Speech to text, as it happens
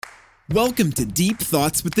Welcome to Deep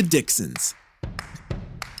Thoughts with the Dixons.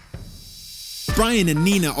 Brian and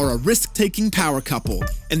Nina are a risk-taking power couple,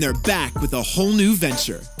 and they're back with a whole new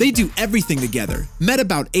venture. They do everything together. Met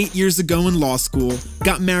about 8 years ago in law school,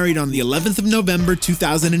 got married on the 11th of November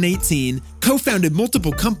 2018, co-founded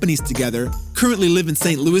multiple companies together, currently live in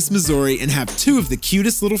St. Louis, Missouri, and have two of the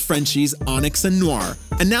cutest little Frenchies, Onyx and Noir.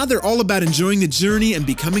 And now they're all about enjoying the journey and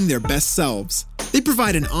becoming their best selves. They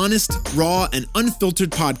provide an honest, raw, and unfiltered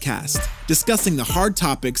podcast, discussing the hard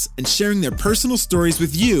topics and sharing their personal stories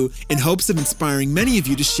with you in hopes of inspiring many of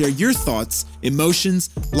you to share your thoughts, emotions,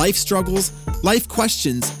 life struggles, life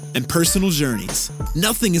questions, and personal journeys.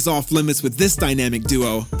 Nothing is off limits with this dynamic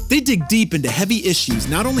duo. They dig deep into heavy issues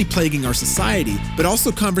not only plaguing our society, but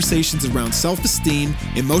also conversations around self-esteem,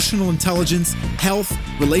 emotional intelligence, health,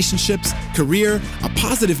 relationships, career, a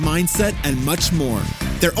positive mindset, and much more.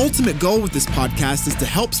 Their ultimate goal with this podcast is to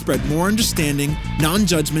help spread more understanding,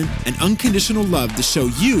 non-judgment, and unconditional love to show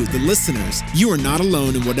you, the listeners, you are not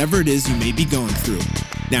alone in whatever it is you may be going through.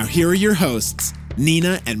 Now here are your hosts,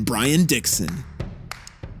 Nina and Brian Dixon.